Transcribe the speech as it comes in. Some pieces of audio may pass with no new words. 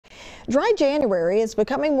Dry January is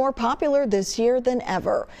becoming more popular this year than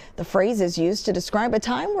ever. The phrase is used to describe a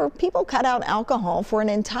time where people cut out alcohol for an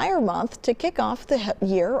entire month to kick off the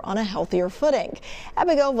year on a healthier footing.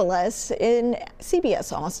 Abigail Velez in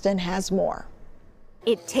CBS Austin has more.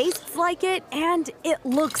 It tastes like it and it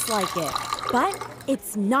looks like it, but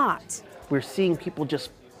it's not. We're seeing people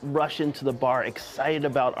just rush into the bar excited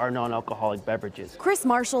about our non-alcoholic beverages. Chris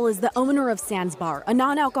Marshall is the owner of Sands Bar, a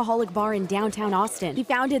non-alcoholic bar in downtown Austin. He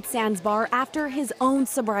founded Sands Bar after his own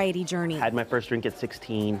sobriety journey. I had my first drink at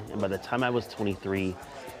 16, and by the time I was 23,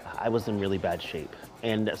 I was in really bad shape.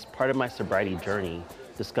 And as part of my sobriety journey,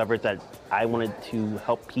 discovered that I wanted to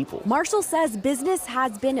help people. Marshall says business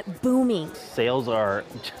has been booming. Sales are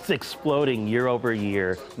just exploding year over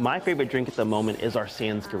year. My favorite drink at the moment is our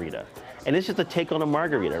Sands Garita. And it's just a take on a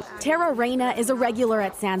margarita. Tara Reyna is a regular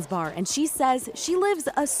at Sands Bar, and she says she lives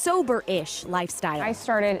a sober-ish lifestyle. I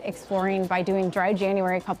started exploring by doing Dry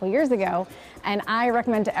January a couple years ago, and I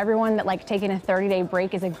recommend to everyone that taking a 30-day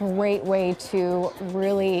break is a great way to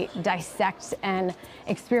really dissect and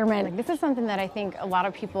experiment. This is something that I think a lot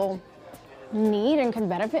of people need and can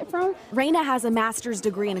benefit from. Reyna has a master's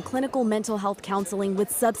degree in clinical mental health counseling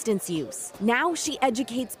with substance use. Now she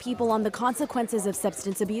educates people on the consequences of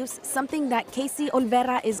substance abuse, something that Casey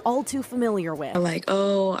Olvera is all too familiar with. Like,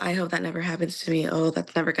 oh, I hope that never happens to me. Oh,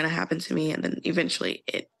 that's never going to happen to me. And then eventually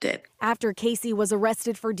it did. After Casey was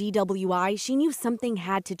arrested for DWI, she knew something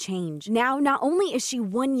had to change. Now, not only is she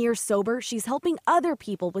 1 year sober, she's helping other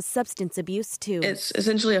people with substance abuse too. It's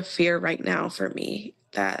essentially a fear right now for me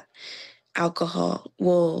that alcohol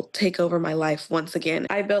will take over my life once again.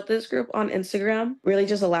 I built this group on Instagram, really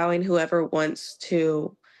just allowing whoever wants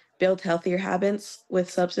to build healthier habits with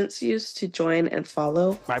substance use to join and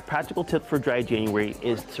follow. My practical tip for Dry January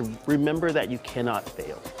is to remember that you cannot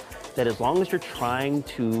fail. That as long as you're trying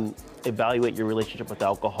to evaluate your relationship with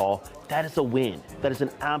alcohol, that is a win. That is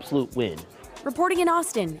an absolute win. Reporting in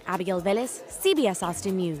Austin, Abigail Velez, CBS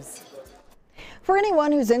Austin News. For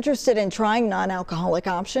anyone who's interested in trying non-alcoholic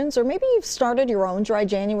options, or maybe you've started your own Dry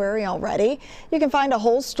January already, you can find a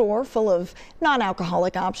whole store full of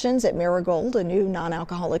non-alcoholic options at Marigold, a new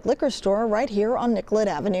non-alcoholic liquor store right here on Nicollet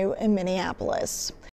Avenue in Minneapolis.